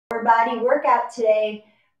lower body workout today.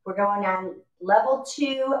 We're going on level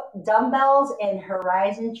 2 dumbbells and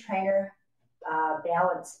Horizon Trainer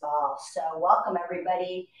balance ball. So welcome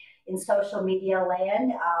everybody in social media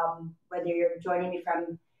land, whether you're joining me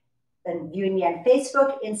from and viewing me on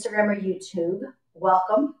Facebook, Instagram, or YouTube.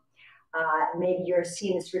 Welcome. Maybe you're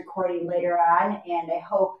seeing this recording later on, and I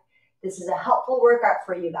hope this is a helpful workout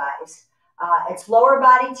for you guys. It's lower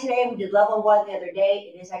body today. We did level 1 the other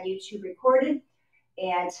day. It is on YouTube recorded.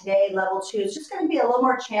 And today, level 2 is just going to be a little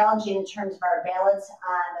more challenging in terms of our balance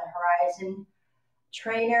on the Horizon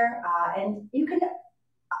Trainer. And you can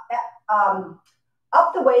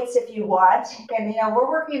up the weights if you want. And, we're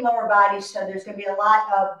working lower body, so there's going to be a lot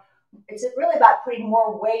of, it's really about putting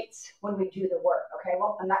more weights when we do the work, okay?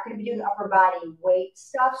 Well, I'm not going to be doing upper body weight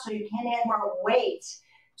stuff, so you can add more weight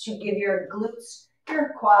to give your glutes,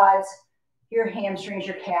 your quads, your hamstrings,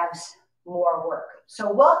 your calves more work.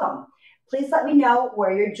 So welcome. Please let me know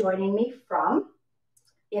where you're joining me from.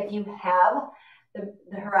 If you have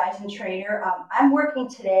the Horizon Trainer, I'm working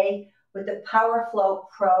today with the PowerFlow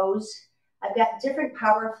Pros. I've got different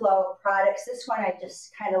PowerFlow products. This one I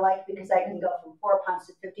just kind of like because I can go from 4 pounds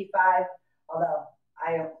to 55, although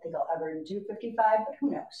I don't think I'll ever do 55, but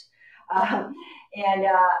who knows.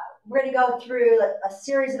 We're going to go through a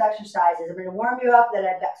series of exercises. I'm going to warm you up. Then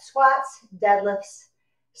I've got squats, deadlifts,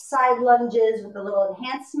 side lunges with a little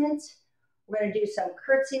enhancement. We're going to do some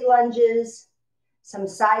curtsy lunges, some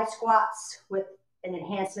side squats with an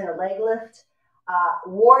enhancement of leg lift.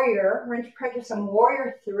 Warrior, we're going to practice some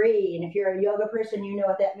Warrior 3. And if you're a yoga person, you know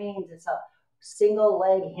what that means. It's a single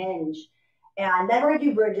leg hinge. And then we're going to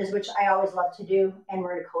do bridges, which I always love to do, and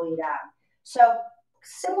we're going to cool you down. So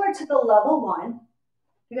similar to the level 1,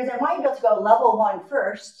 because I want you to be able to go level 1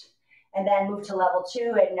 first and then move to level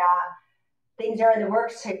 2. And things are in the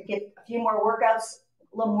works to get a few more workouts,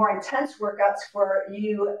 a little more intense workouts for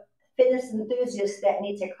you fitness enthusiasts that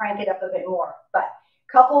need to crank it up a bit more. But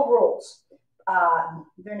couple rules.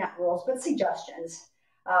 They're not rules, but suggestions.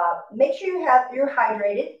 Make sure you're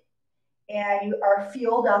hydrated and you are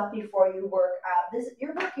fueled up before you work out.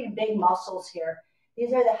 You're working big muscles here.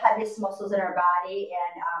 These are the heaviest muscles in our body,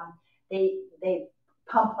 and they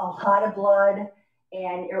pump a lot of blood,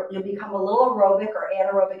 and you'll become a little aerobic or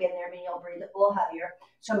anaerobic in there, meaning you'll breathe a little heavier.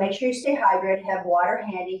 So make sure you stay hydrated, have water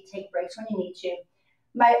handy, take breaks when you need to.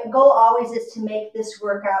 My goal always is to make this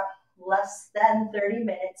workout less than 30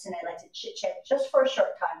 minutes, and I like to chit-chat just for a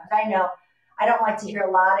short time, because I know I don't like to hear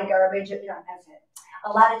a lot of garbage, a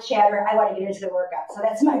lot of chatter. I want to get into the workout, so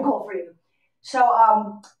that's my goal for you. So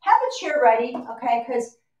have a chair ready, okay,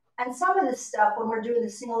 because on some of this stuff, when we're doing the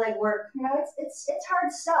single leg work, it's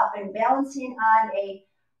hard stuff, and balancing on a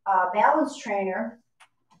balance trainer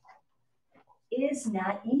is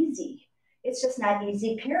not easy. It's just not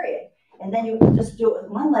easy, period. And then you just do it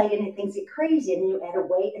with one leg and things get crazy, and then you add a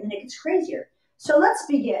weight and then it gets crazier. So let's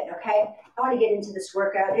begin, okay? I want to get into this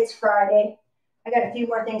workout. It's Friday. I got a few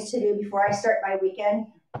more things to do before I start my weekend.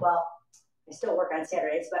 Well, I still work on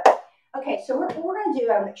Saturdays, but okay, so what we're going to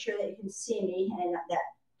do, I'll make sure that you can see me and that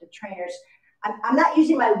the trainers. I'm not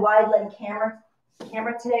using my wide lens camera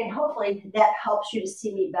today, and hopefully that helps you to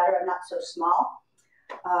see me better. I'm not so small.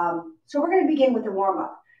 So we're going to begin with the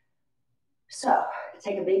warm-up. So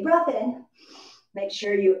take a big breath in. Make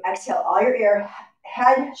sure you exhale all your air.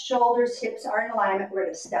 Head, shoulders, hips are in alignment. We're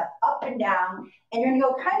going to step up and down, and you're going to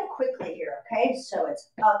go kind of quickly here, okay? So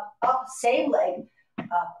it's up, up, same leg,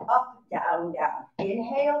 up, down, down.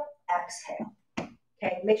 Inhale, exhale.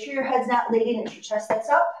 Okay, make sure your head's not leading. It's your chest that's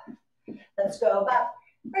up. Let's go about,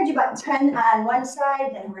 we're going to do about 10 on one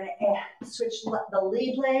side. Then we're going to switch the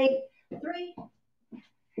lead leg. 3,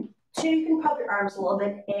 2, you can pump your arms a little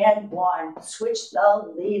bit, and 1. Switch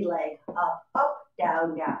the lead leg. Up, up,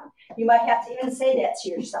 down, down. You might have to even say that to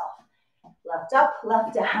yourself. Left up,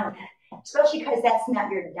 left down. Especially because that's not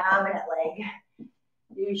your dominant leg.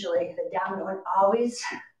 Usually the dominant one always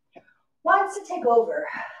wants to take over.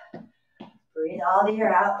 Breathe all the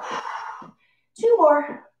air out. 2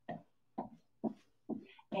 more.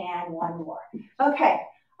 And 1 more. Okay,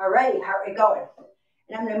 alrighty, how are we going?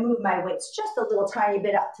 And I'm going to move my weights just a little tiny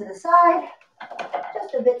bit up to the side.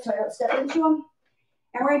 Just a bit so I don't step into them.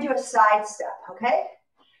 And we're going to do a side step, okay?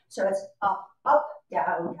 So it's up, up,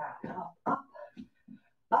 down, down, up, up,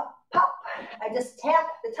 up, pop. I just tap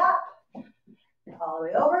the top all the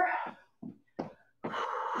way over.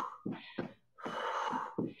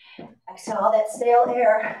 Exhale all that stale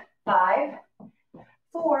air. 5,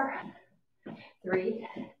 4, 3,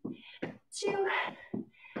 2,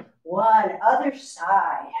 1. Other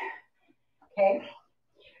side. Okay.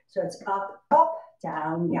 So it's up, up,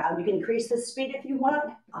 down, down. You can increase the speed if you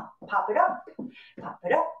want. Up, pop it up, pop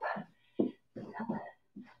it up,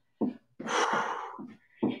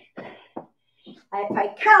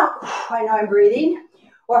 I count, I know I'm breathing.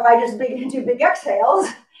 Or if I just do big exhales.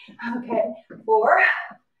 Okay, 4,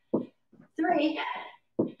 3,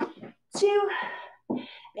 2,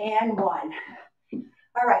 and 1.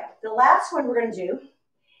 All right, the last one we're going to do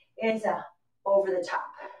is over the top.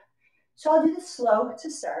 So I'll do this slow to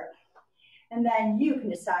start, and then you can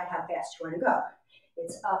decide how fast you want to go.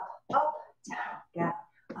 It's up, up, down,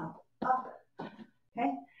 down, up.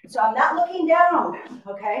 Okay, so I'm not looking down.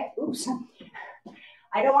 Okay, oops.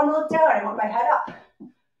 I don't want to look down. I want my head up,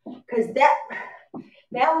 because that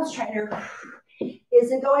balance trainer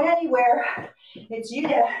isn't going anywhere. It's you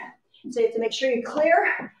to, so you have to make sure you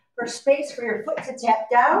clear for space for your foot to tap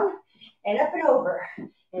down and up and over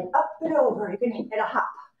and up and over. You can hit a hop.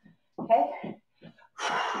 Okay.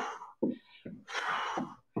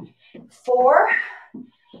 4,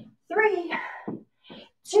 3,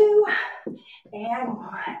 2, and 1.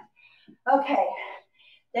 Okay.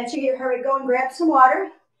 Then you get your heart rate going, grab some water.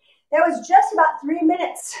 That was just about 3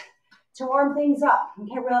 minutes to warm things up.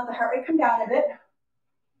 Okay, we'll let the heart rate come down a bit.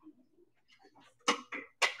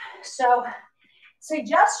 So,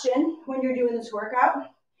 suggestion when you're doing this workout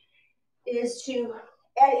is to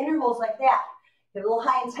add intervals like that. Get a little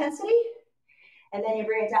high intensity, and then you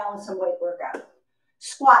bring it down with some weight workout.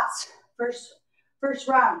 Squats, first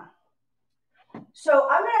round. So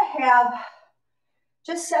I'm gonna have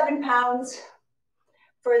just 7 pounds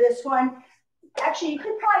for this one. Actually, you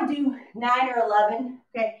could probably do 9 or 11,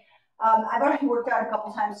 okay? I've already worked out a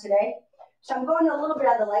couple times today, so I'm going a little bit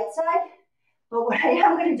on the light side, but what I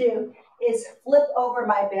am gonna do is flip over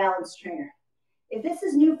my balance trainer. If this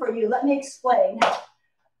is new for you, let me explain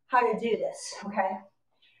how to do this, okay?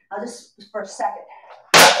 I'll just, for a second.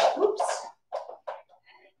 Oops.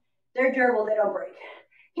 They're durable, they don't break.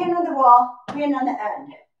 Hand on the wall, hand on the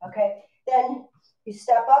end, okay? Then you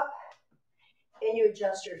step up and you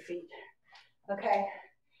adjust your feet, okay?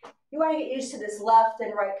 You want to get used to this left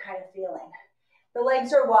and right kind of feeling. The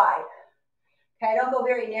legs are wide, okay? I don't go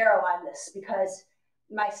very narrow on this because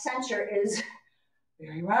my center is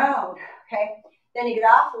very round, okay? Then you get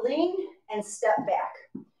off, lean, and step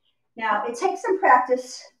back. Now, it takes some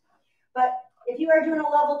practice, but if you are doing a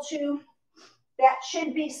level 2, that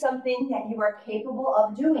should be something that you are capable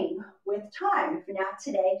of doing with time. If not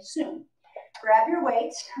today, soon. Grab your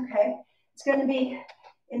weight, okay? It's going to be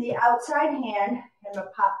in the outside hand, and it'll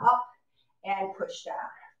pop up and push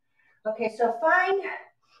down. Okay, so find,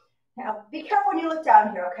 now be careful when you look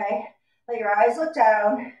down here, okay? Let your eyes look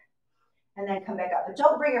down, and then come back up. But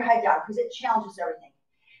don't bring your head down, because it challenges everything.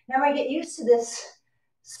 Now, when you get used to this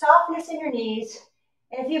softness in your knees,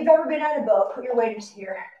 and if you've ever been on a boat, put your waders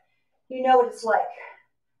here. You know what it's like,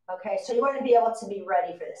 okay? So you want to be able to be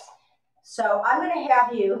ready for this. So I'm going to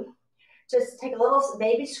have you just take a little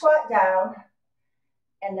baby squat down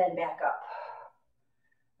and then back up,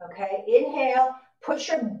 okay? Inhale, push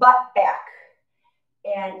your butt back,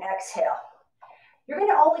 and exhale. You're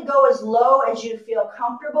going to only go as low as you feel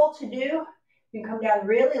comfortable to do. You can come down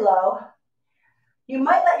really low. You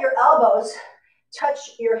might let your elbows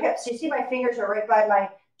touch your hips. You see my fingers are right by my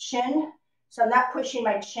chin. So I'm not pushing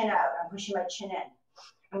my chin out, I'm pushing my chin in.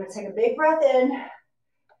 I'm gonna take a big breath in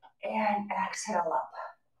and exhale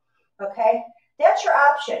up, okay? That's your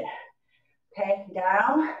option, okay?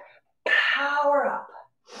 Down, power up.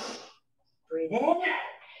 Breathe in.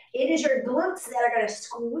 It is your glutes that are gonna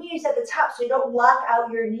squeeze at the top so you don't lock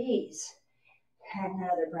out your knees. And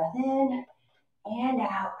another breath in and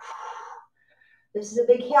out. This is a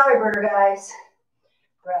big calorie burner, guys.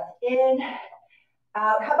 Breath in.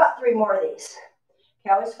 Out. How about 3 more of these?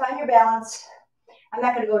 Okay, always find your balance. I'm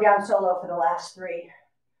not going to go down so low for the last 3,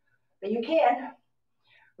 but you can.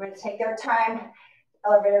 We're going to take our time.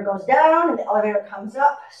 Elevator goes down and the elevator comes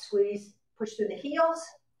up. Squeeze, push through the heels.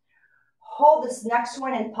 Hold this next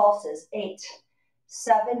one in pulses. 8,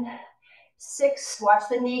 7, 6. Watch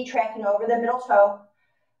the knee tracking over the middle toe.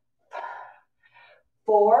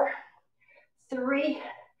 4, 3,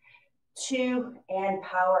 2, and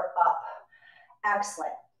power up.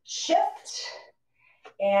 Excellent. Shift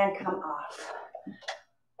and come off.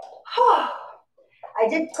 I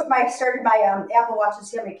did started my Apple Watch to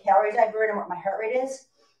see how many calories I burn and what my heart rate is.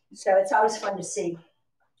 So it's always fun to see.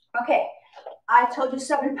 Okay, I told you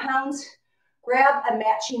 7 pounds. Grab a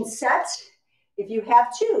matching set if you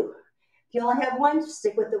have 2. If you only have 1,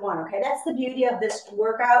 stick with the 1, okay? That's the beauty of this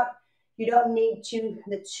workout. You don't need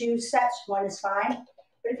the 2 sets. 1 is fine.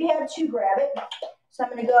 But if you have 2, grab it. So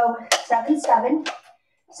I'm going to go 7, 7.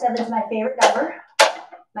 7 is my favorite number,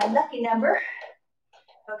 my lucky number.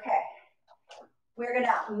 Okay, we're going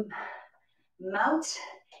to mount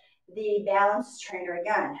the balance trainer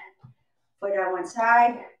again. Foot on one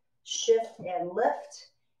side, shift and lift,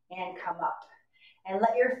 and come up. And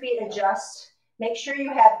let your feet adjust. Make sure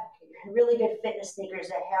you have really good fitness sneakers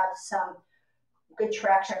that have some good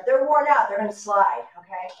traction. If they're worn out, they're going to slide,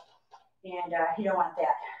 okay? And you don't want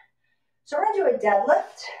that. So we're going to do a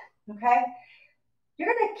deadlift, okay?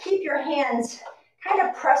 You're going to keep your hands kind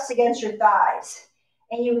of pressed against your thighs.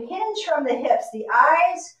 And you hinge from the hips. The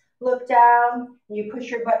eyes look down, and you push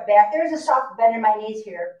your butt back. There's a soft bend in my knees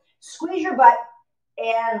here. Squeeze your butt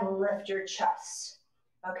and lift your chest,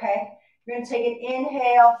 okay? You're going to take an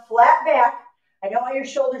inhale, flat back. I don't want your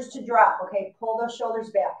shoulders to drop, okay? Pull those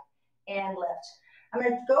shoulders back and lift. I'm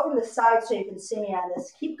going to go from the side so you can see me on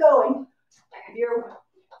this. Keep going. If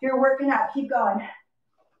you're working out, keep going.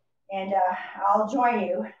 And I'll join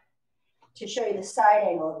you to show you the side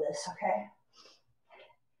angle of this, okay?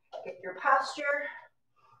 Get your posture,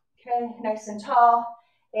 okay, nice and tall,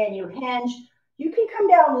 and you hinge. You can come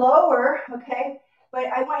down lower, okay, but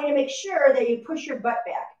I want you to make sure that you push your butt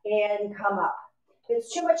back and come up. If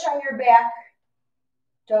it's too much on your back,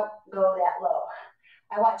 don't go that low.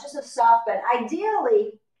 I want just a soft bend.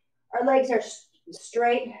 Ideally, our legs are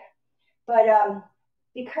straight, but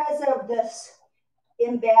because of this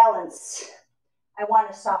imbalance, I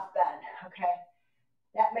want a soft bend, okay?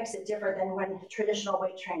 That makes it different than when traditional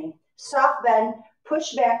weight training. Soft bend,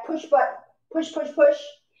 push back, push butt, push, push, push.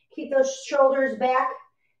 Keep those shoulders back,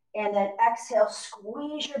 and then exhale,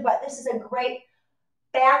 squeeze your butt. This is a great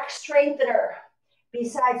back strengthener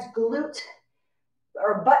besides glute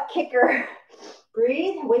or butt kicker.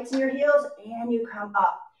 Breathe, weights in your heels, and you come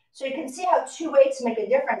up. So you can see how two weights make a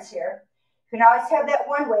difference here. You can always have that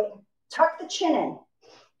one weight. Tuck the chin in.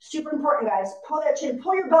 Super important, guys. Pull that chin,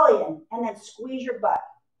 pull your belly in, and then squeeze your butt.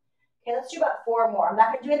 Okay, let's do about 4 more. I'm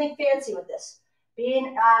not going to do anything fancy with this.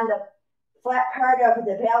 Being on the flat part of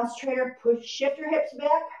the balance trainer, push, shift your hips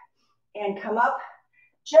back, and come up.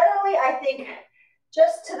 Generally, I think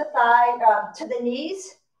just to the thigh, to the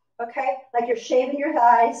knees, okay? Like you're shaving your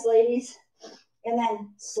thighs, ladies. And then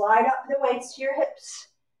slide up the weights to your hips.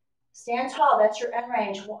 Stand tall, that's your end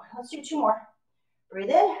range. Let's do 2 more. Breathe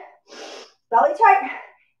in, belly tight.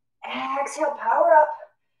 Exhale, power up.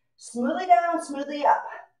 Smoothly down, smoothly up.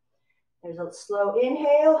 There's a slow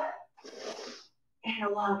inhale and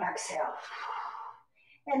a long exhale.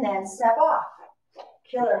 And then step off.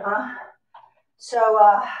 Killer, huh?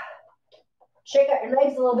 So shake out your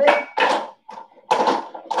legs a little bit.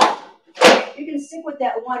 You can stick with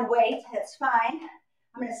that one weight, that's fine.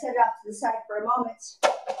 I'm going to set it off to the side for a moment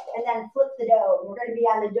and then flip the dome. We're going to be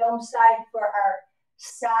on the dome side for our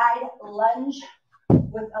side lunge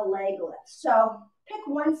with a leg lift. So pick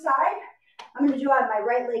one side. I'm going to do on my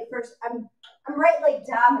right leg first. I'm right leg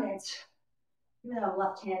dominant, even though I'm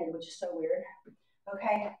left-handed, which is so weird.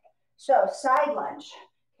 Okay, so side lunge.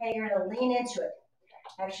 Okay, you're going to lean into it.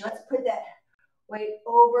 Actually, let's put that weight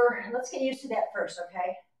over. Let's get used to that first,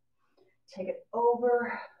 okay? Take it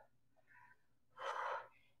over,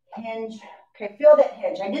 hinge. Okay, feel that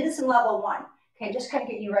hinge. I did this in level 1. Okay, just kind of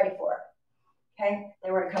get you ready for it. Okay,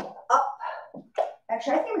 then we're gonna come up.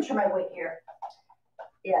 Actually, I think I'm gonna try my weight here.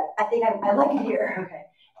 Yeah, I think I like it here. Okay,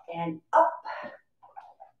 and up,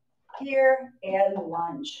 here, and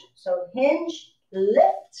lunge. So hinge,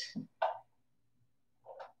 lift,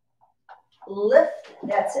 lift,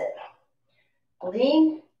 that's it.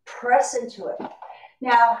 Lean, press into it.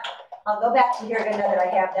 Now, I'll go back to here now that I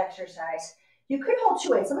have the exercise. You could hold 2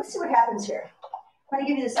 weights. Let me see what happens here. I'm going to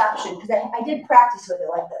give you this option because I did practice with it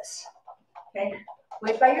like this. Okay,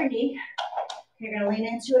 weight by your knee. You're going to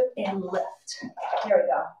lean into it and lift. There we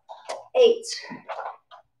go. 8,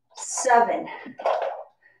 7.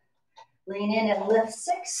 Lean in and lift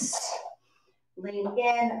 6. Lean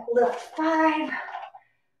in, lift 5,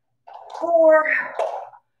 4,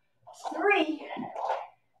 3,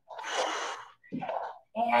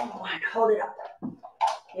 and 1. Hold it up.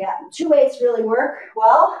 Yeah, 2 weights really work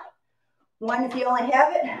well. 1 if you only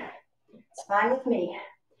have it, it's fine with me.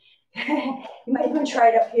 You might even try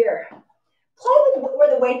it up here. Play with where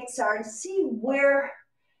the weights are and see where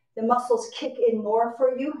the muscles kick in more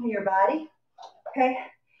for you in your body. Okay,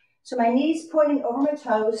 so my knees pointing over my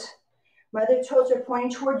toes. My other toes are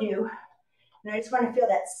pointing toward you. And I just want to feel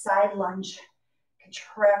that side lunge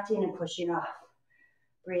contracting and pushing off.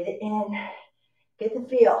 Breathe it in. Get the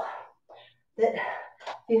feel that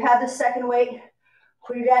if you have the second weight,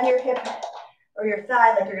 put it on your hip or your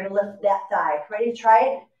thigh like you're going to lift that thigh. Ready to try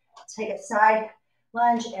it? Take a side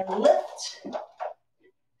lunge and lift.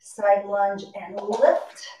 Side lunge and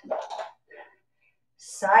lift.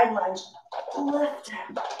 Side lunge, lift.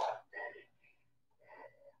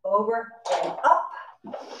 Over and up.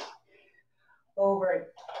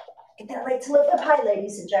 Over Get that leg to lift up high,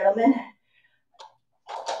 ladies and gentlemen.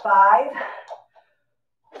 5,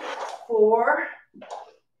 4,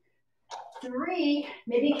 3,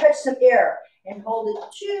 maybe catch some air and hold it.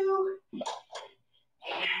 2 and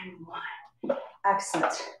 1.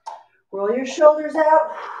 Excellent. Roll your shoulders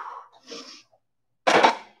out.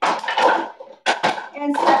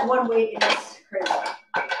 And set one weight in this crazy.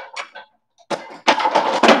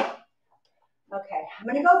 Okay, I'm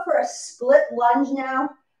going to go for a split lunge now.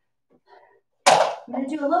 I'm going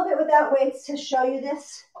to do a little bit without weights to show you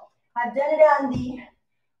this. I've done it on the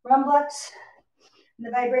Rumblex and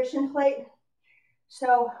the vibration plate.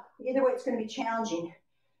 So either way, it's going to be challenging.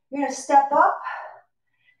 You're going to step up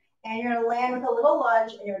and you're going to land with a little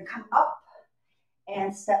lunge and you're going to come up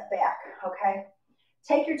and step back, okay?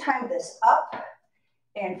 Take your time with this. Up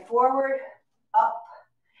and forward, up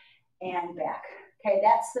and back. Okay,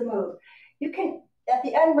 that's the move. You can, at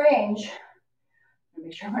the end range,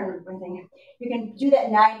 make sure I'm remembering everything. You can do that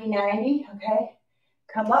 90-90, okay?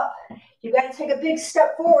 Come up. You've got to take a big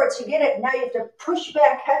step forward to get it. Now you have to push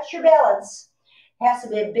back, catch your balance. It has to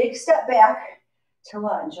be a big step back to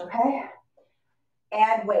lunge, okay?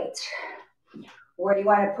 Add weight. Where do you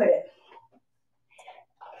want to put it?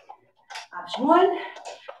 Option 1,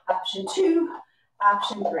 option 2,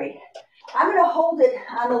 option 3. I'm going to hold it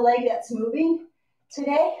on the leg that's moving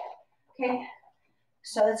today, okay?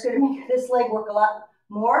 So that's going to make this leg work a lot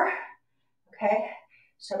more, okay?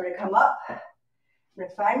 So I'm going to come up. I'm going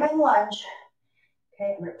to find my lunge,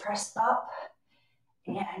 okay? I'm going to press up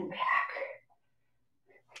and back.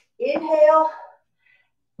 Inhale,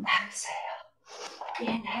 exhale.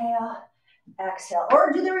 Inhale, exhale.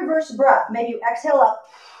 Or do the reverse breath. Maybe you exhale up,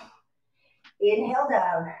 inhale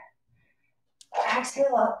down,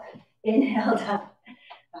 exhale up, inhale down.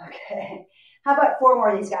 Okay. How about 4 more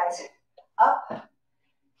of these guys? Up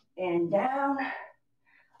and down,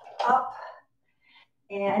 up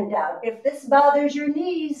and down. If this bothers your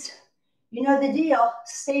knees, you know the deal.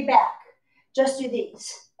 Stay back. Just do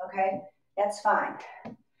these, okay? That's fine,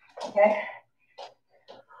 okay?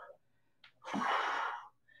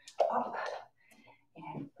 Up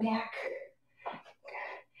and back.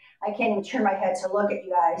 I can't even turn my head to look at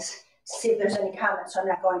you guys to see if there's any comments, so I'm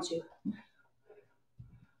not going to.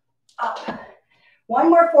 Up. 1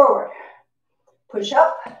 more forward. Push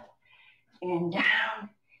up and down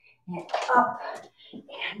and up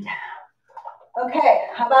and down. Okay,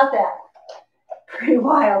 how about that? Pretty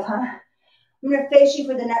wild, huh? I'm going to face you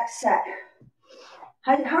for the next set.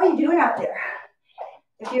 How are you doing out there?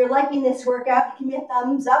 If you're liking this workout, give me a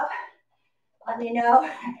thumbs up. Let me know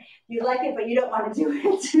you like it, but you don't want to do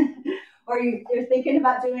it. Or you're thinking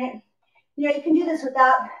about doing it. You know, you can do this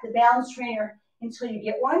without the balance trainer until you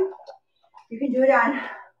get one. You can do it on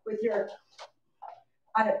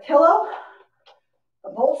a pillow, a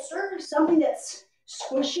bolster, something that's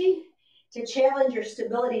squishy to challenge your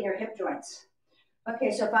stability in your hip joints.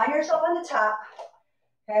 Okay, so find yourself on the top.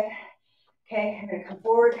 Okay, you're gonna come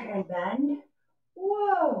forward and bend.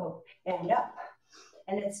 Whoa, and up.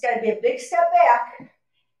 And it's gotta be a big step back.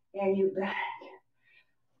 And you bend.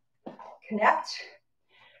 Connect.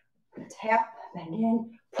 Tap, bend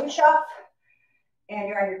in, push off. And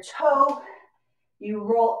you're on your toe. You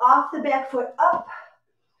roll off the back foot up.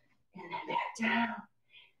 And then back down.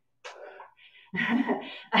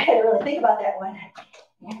 I had to really think about that one.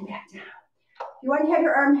 And back down. If you want to have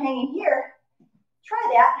your arm hanging here, try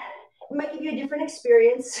that. It might give you a different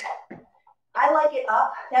experience. I like it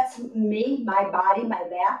up. That's me, my body, my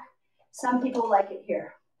back. Some people like it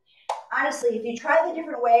here. Honestly, if you try the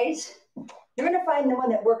different ways, you're going to find the one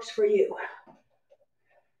that works for you.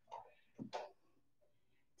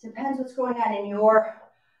 Depends what's going on in your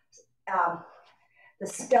the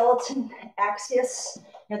skeleton axis,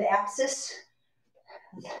 the axis,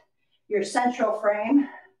 your central frame.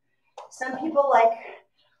 Some people like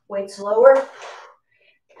weights lower.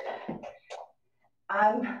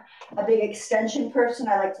 I'm a big extension person.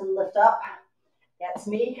 I like to lift up. That's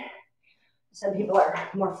me. Some people are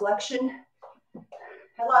more flexion.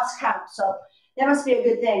 I lost count, so that must be a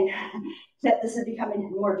good thing that this is becoming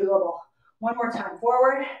more doable. 1 more time,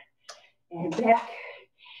 forward and back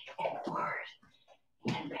and forward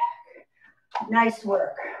and back. Nice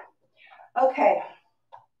work. Okay,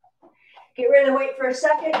 get rid of the weight for a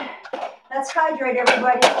second. Let's hydrate,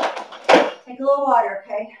 everybody. Take a little water,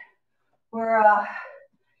 okay?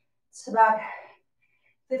 It's about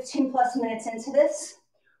 15 plus minutes into this.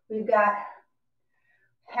 We're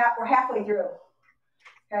halfway through,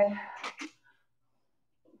 okay?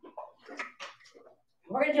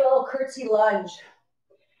 We're gonna do a little curtsy lunge.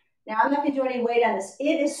 Now, I'm not gonna do any weight on this.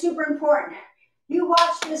 It is super important. You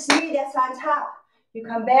watch this knee that's on top. You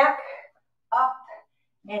come back, up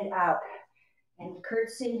and out, and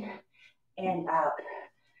curtsy and out.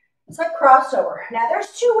 It's like crossover. Now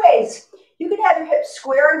there's two ways. You can have your hips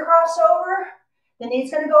square and cross over. The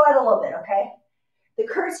knee's gonna go out a little bit, okay? The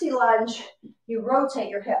curtsy lunge, you rotate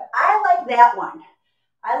your hip. I like that one.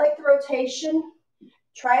 I like the rotation.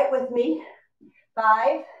 Try it with me.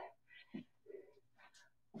 5,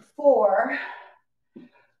 4,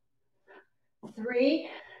 3,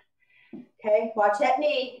 okay, watch that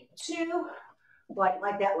knee, 2, like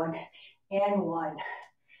that one, and 1.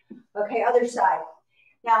 Okay, other side.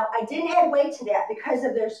 Now, I didn't add weight to that because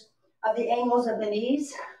of the angles of the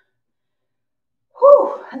knees.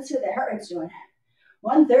 Whew, let's see what that heart rate's doing.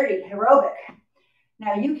 130, aerobic.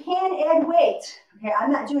 Now, you can add weight. Okay,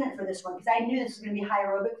 I'm not doing it for this one because I knew this was going to be high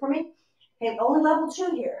aerobic for me. Okay, only level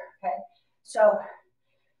 2 here, okay? So,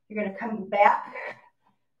 you're going to come back.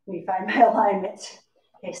 Let me find my alignment.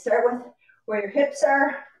 Okay, start with where your hips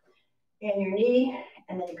are and your knee,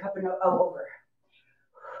 and then you come over.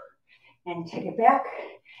 And take it back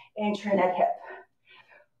and turn that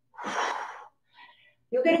hip.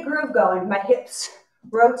 You'll get a groove going. My hips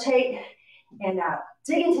rotate and out.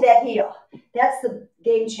 Dig into that heel. That's the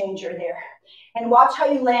game changer there. And watch how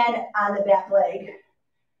you land on the back leg.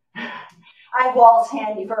 I have walls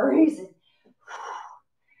handy for a reason.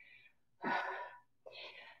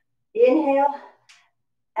 Inhale,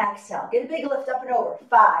 exhale. Get a big lift up and over.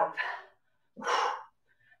 5,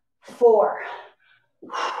 4,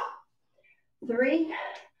 3,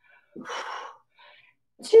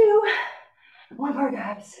 2, 1 more,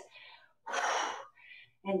 guys.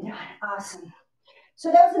 And done. Awesome.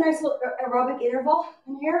 So that was a nice little aerobic interval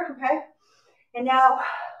in here, okay? And now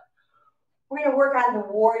we're going to work on the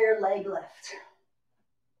warrior leg lift.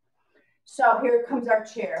 So here comes our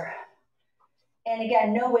chair. And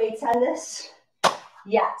again, no weights on this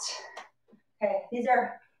yet. Okay, these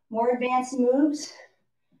are more advanced moves.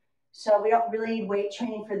 So we don't really need weight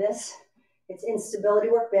training for this. It's instability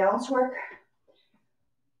work, balance work.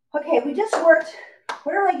 Okay, we just worked,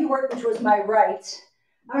 whatever leg you worked, which was my right.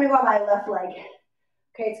 I'm gonna go on my left leg.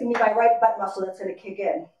 Okay, it's gonna be my right butt muscle that's gonna kick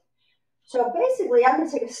in. So basically, I'm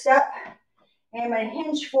gonna take a step and I'm gonna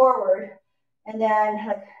hinge forward and then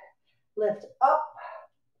like lift up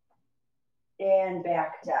and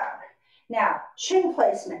back down. Now, chin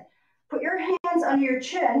placement. Put your hands under your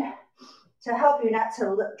chin to help you not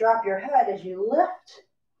to drop your head as you lift.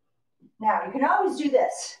 Now, you can always do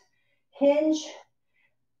this. Hinge,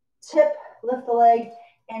 tip, lift the leg,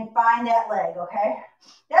 and find that leg, okay?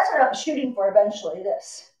 That's what I'm shooting for eventually,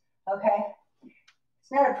 this, okay?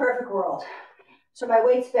 It's not a perfect world. So my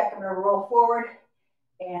weight's back. I'm gonna roll forward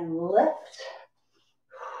and lift.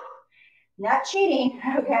 Not cheating,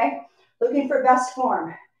 okay? Looking for best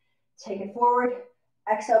form. Take it forward,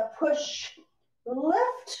 exhale, push,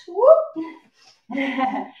 lift, whoop.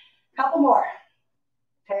 Couple more,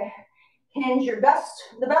 okay? Hinge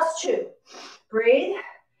the best 2. Breathe,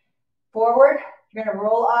 forward. You're gonna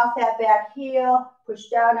roll off that back heel, push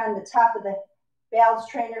down on the top of the balance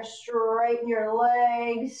trainer, straighten your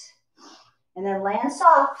legs, and then land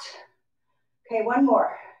soft. Okay, one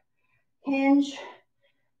more. Hinge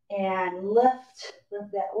and lift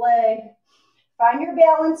that leg. Find your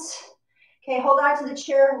balance. Okay, hold on to the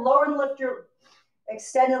chair, lower and lift your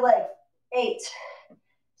extended leg. 8,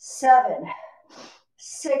 7,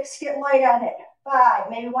 6, get light on it. 5,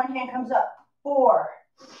 maybe one hand comes up. 4,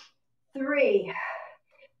 3,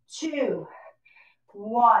 2,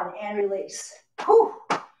 1, and release. Whew.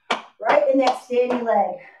 Right in that standing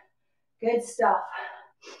leg. Good stuff.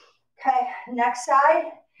 Okay, next side.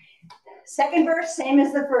 Second verse, same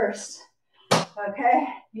as the first. Okay,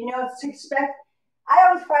 you know what to expect. I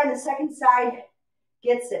always find the second side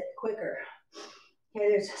gets it quicker. Okay,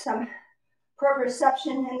 there's some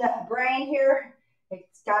proprioception in the brain here.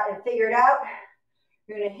 It's got it figured out.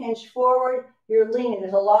 You're going to hinge forward. You're leaning.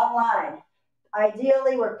 There's a long line.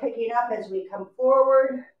 Ideally, we're picking up as we come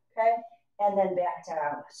forward, okay, and then back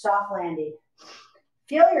down. Soft landing.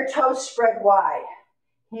 Feel your toes spread wide.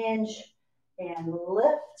 Hinge and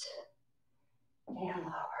lift and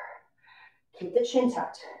lower. Keep the chin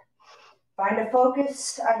tucked. Find a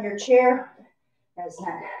focus on your chair. As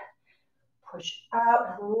that. Push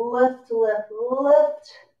out, lift, lift,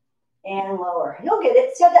 lift, and lower. You'll get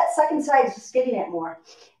it. See how that second side is just getting it more.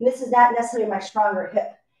 And this is not necessarily my stronger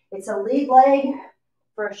hip. It's a lead leg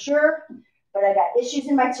for sure, but I got issues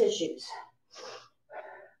in my tissues.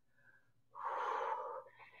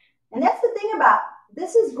 And that's the thing about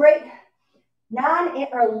this is great,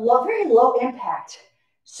 very low impact.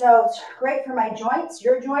 So it's great for my joints,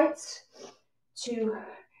 your joints, to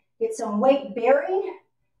get some weight bearing,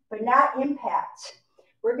 but not impact.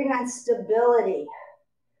 Working on stability.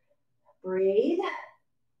 Breathe.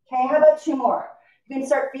 Okay, how about 2 more? You can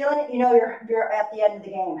start feeling it, you know you're at the end of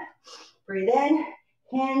the game. Breathe in,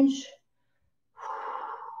 hinge,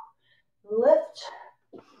 lift.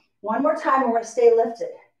 1 more time, we're going to stay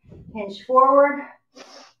lifted. Hinge forward,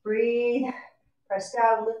 breathe, press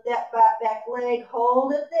down, lift that back leg,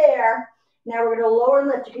 hold it there. Now we're going to lower and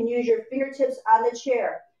lift. You can use your fingertips on the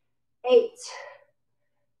chair. 8,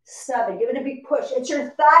 7, give it a big push. It's your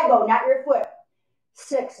thigh bone, not your foot.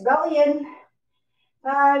 6, belly in.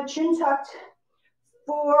 5, chin tucked.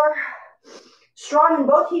 4, strong in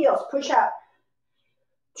both heels, push out.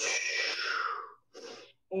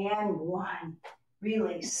 And 1,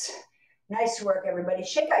 release. Nice work, everybody.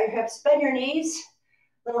 Shake out your hips, bend your knees.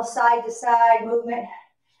 Little side to side movement.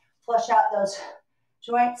 Flush out those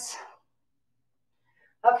joints.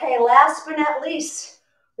 Okay, last but not least,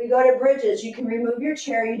 we go to bridges. You can remove your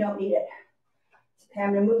chair, you don't need it. Okay,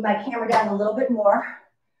 I'm gonna move my camera down a little bit more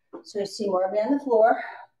so you see more of me on the floor.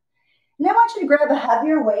 And I want you to grab a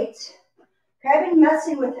heavier weight. Okay, I've been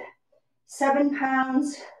messing with 7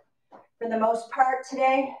 pounds for the most part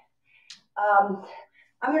today. I'm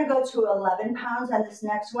gonna go to 11 pounds on this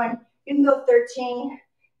next one. You can go 13,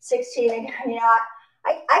 16, you know,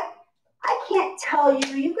 I can't tell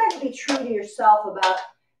you, you've got to be true to yourself about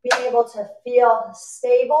being able to feel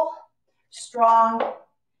stable, strong,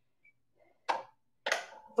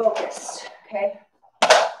 focused, okay?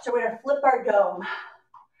 So we're gonna flip our dome,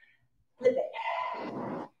 flip it,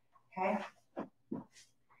 okay?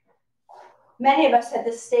 Many of us at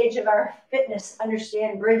this stage of our fitness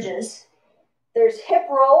understand bridges. There's hip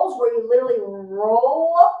rolls where you literally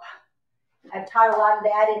roll up. I've taught a lot of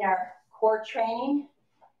that in our core training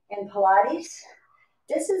and Pilates.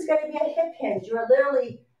 This is going to be a hip hinge. You're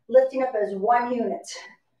literally lifting up as 1 unit.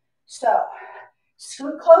 So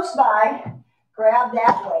scoot close by, grab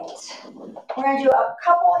that weight. We're going to do a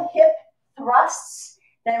couple of hip thrusts,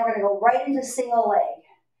 then we're going to go right into single leg.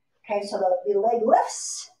 Okay, so the leg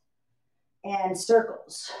lifts and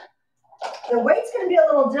circles. The weight's going to be a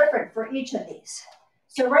little different for each of these.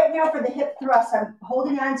 So right now for the hip thrust, I'm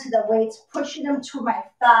holding on to the weights, pushing them to my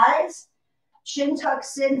thighs. Chin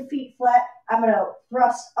tucks in, feet flat. I'm going to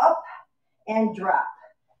thrust up and drop.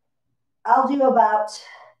 I'll do about,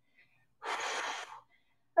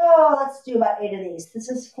 let's do about 8 of these. This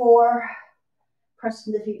is 4.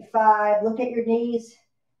 Pressing the feet. 5. Look at your knees.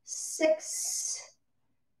 6,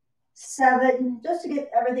 7. Just to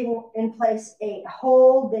get everything in place. 8.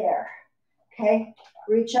 Hold there. Okay.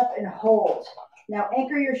 Reach up and hold. Now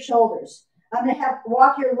anchor your shoulders. I'm going to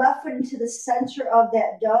walk your left foot into the center of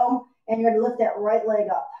that dome, and you're going to lift that right leg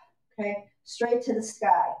up. Okay. Straight to the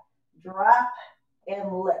sky. Drop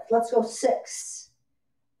and lift. Let's go 6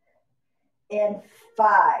 and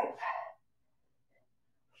 5.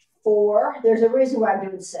 4. There's a reason why I'm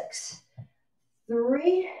doing 6.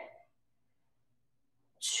 3,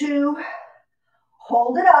 2,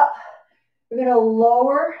 hold it up. We're going to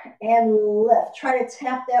lower and lift. Try to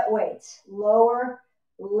tap that weight. Lower,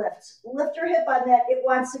 lift. Lift your hip on that. It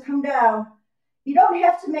wants to come down. You don't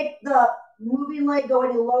have to make the moving leg go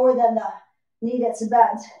any lower than the knee that's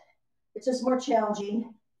bent. It's just more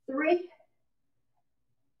challenging. 3,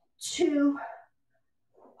 2,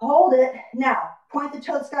 hold it. Now, point the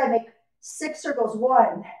toe to the sky. Make 6 circles.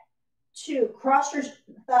 1, 2. Cross your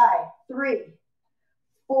thigh. 3,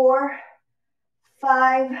 4,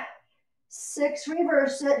 5, 6.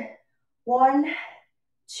 Reverse it. 1,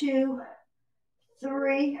 2,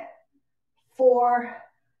 3, 4,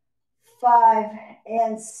 5,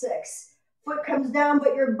 and 6. Foot comes down,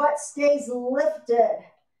 but your butt stays lifted.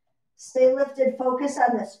 Stay lifted. Focus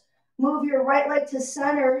on this. Move your right leg to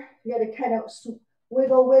center. You got to kind of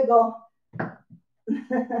wiggle, wiggle.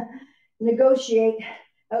 Negotiate.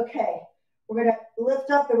 Okay. We're going to lift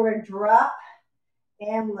up and we're going to drop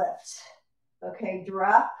and lift. Okay.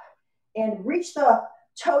 Drop and reach the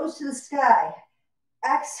toes to the sky.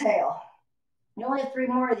 Exhale. You only have 3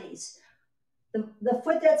 more of these. The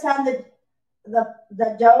foot that's on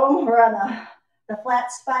the dome or on the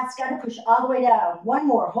flat spot's got to push all the way down. 1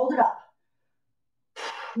 more. Hold it up.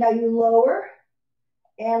 Now you lower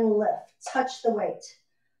and lift. Touch the weight.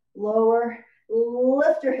 Lower.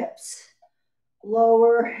 Lift your hips.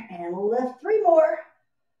 Lower and lift. 3 more.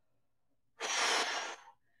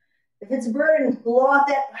 If it's burning, blow off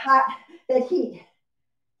that heat.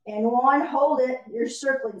 And 1, hold it. You're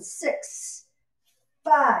circling. 6,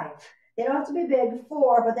 5. They don't have to be big.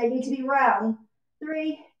 4, but they need to be round.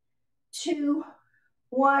 3, 2,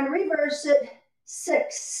 1. Reverse it.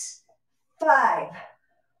 6, 5.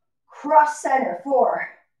 Cross center. 4,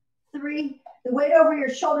 3, The weight over your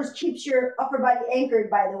shoulders keeps your upper body anchored,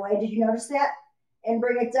 by the way. Did you notice that? And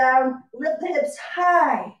bring it down. Lift the hips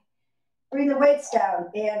high. Bring the weights down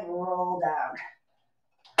and roll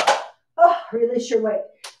down. Oh, release your weight.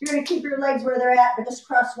 You're going to keep your legs where they're at, but just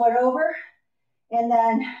cross one over. And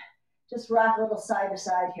then just rock a little side to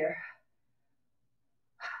side here.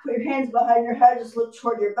 Put your hands behind your head. Just look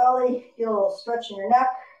toward your belly. Get a little stretch in your neck,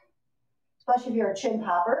 especially if you're a chin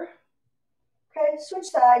popper. Okay, switch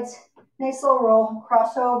sides. Nice little roll.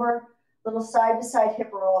 Cross over. Little side to side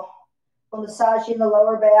hip roll. We'll massage you in the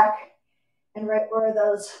lower back and right where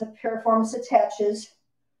the piriformis attaches.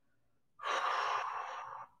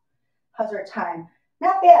 How's our time?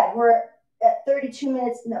 Not bad. We're at 32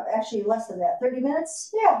 minutes. No, actually less than that. 30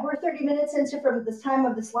 minutes? Yeah, we're 30 minutes into from the time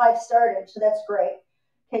of this live started, so that's great.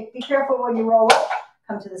 Okay, be careful when you roll up.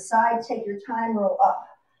 Come to the side. Take your time. Roll up.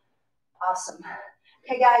 Awesome.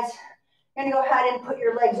 Okay, guys, you're going to go ahead and put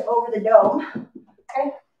your legs over the dome.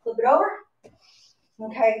 Okay, flip it over.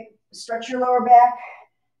 Okay, stretch your lower back.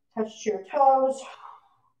 Touch your toes.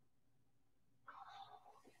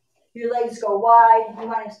 Your legs go wide. You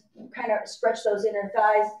want to kind of stretch those inner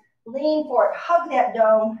thighs. Lean forward. Hug that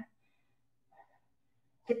dome.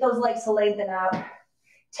 Get those legs to lengthen out.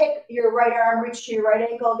 Take your right arm, reach to your right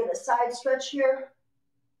ankle. Get a side stretch here.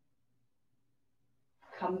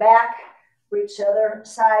 Come back. Reach the other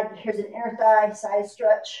side. Here's an inner thigh side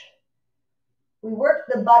stretch. We work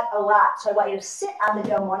the butt a lot, so I want you to sit on the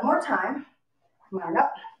dome one more time. Come on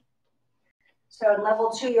up. So in level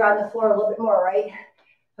 2, you're on the floor a little bit more, right?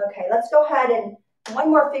 Okay, let's go ahead and one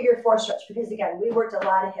more figure 4 stretch because, again, we worked a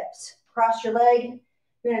lot of hips. Cross your leg.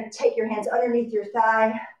 You're going to take your hands underneath your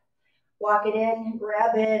thigh. Walk it in,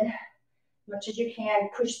 grab in as much as you can.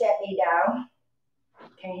 Push that knee down.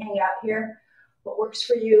 Okay, hang out here. What works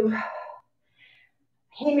for you?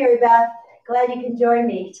 Hey, Mary Beth. Glad you can join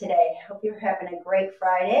me today. Hope you're having a great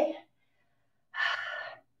Friday.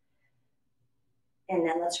 And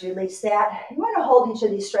then let's release that. You want to hold each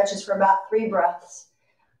of these stretches for about 3 breaths.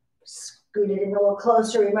 Scoot it in a little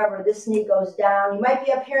closer. Remember, this knee goes down. You might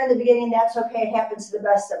be up here in the beginning. That's okay. It happens to the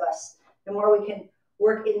best of us. The more we can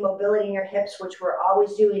work in mobility in your hips, which we're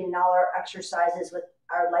always doing in all our exercises with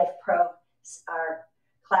our Lifepro, our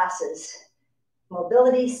classes.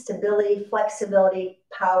 Mobility, stability, flexibility,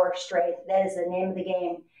 power, strength. That is the name of the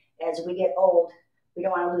game. As we get old, we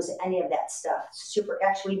don't want to lose any of that stuff.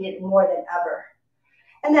 Actually, we need it more than ever.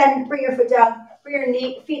 And then bring your foot down, bring your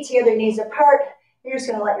feet together, knees apart. You're just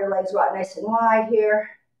going to let your legs go out nice and wide here.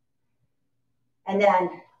 And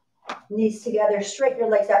then knees together, straighten your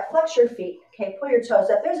legs out, flex your feet. Okay, pull your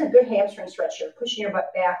toes up. There's a good hamstring stretch here, pushing your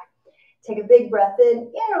butt back. Take a big breath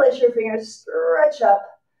in, interlace your fingers, stretch up.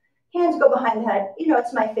 Hands go behind the head. You know,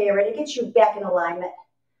 it's my favorite. It gets you back in alignment.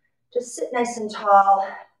 Just sit nice and tall.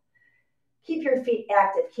 Keep your feet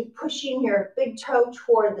active. Keep pushing your big toe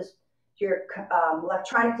toward your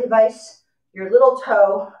electronic device, your little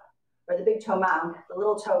toe, or the big toe mound, the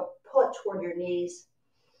little toe, pull it toward your knees.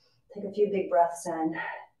 Take a few big breaths in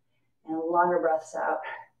and longer breaths out.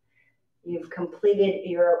 You've completed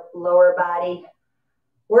your lower body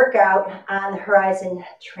workout on the Horizon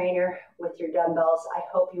trainer with your dumbbells. I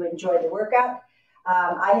hope you enjoyed the workout.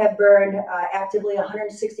 I have burned actively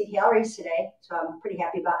 160 calories today, so I'm pretty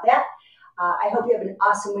happy about that. I hope you have an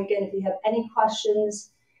awesome weekend. If you have any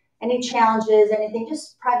questions, any challenges, anything,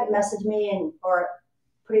 just private message me or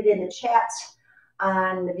put it in the chat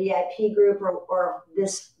on the VIP group or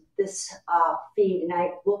this feed, and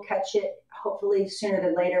I will catch it hopefully sooner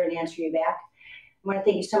than later and answer you back. I want to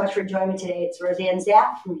thank you so much for joining me today. It's Roseann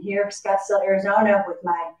Zapp from here, Scottsdale, Arizona, with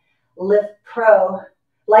my Lifepro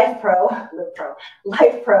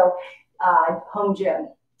home gym.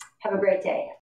 Have a great day.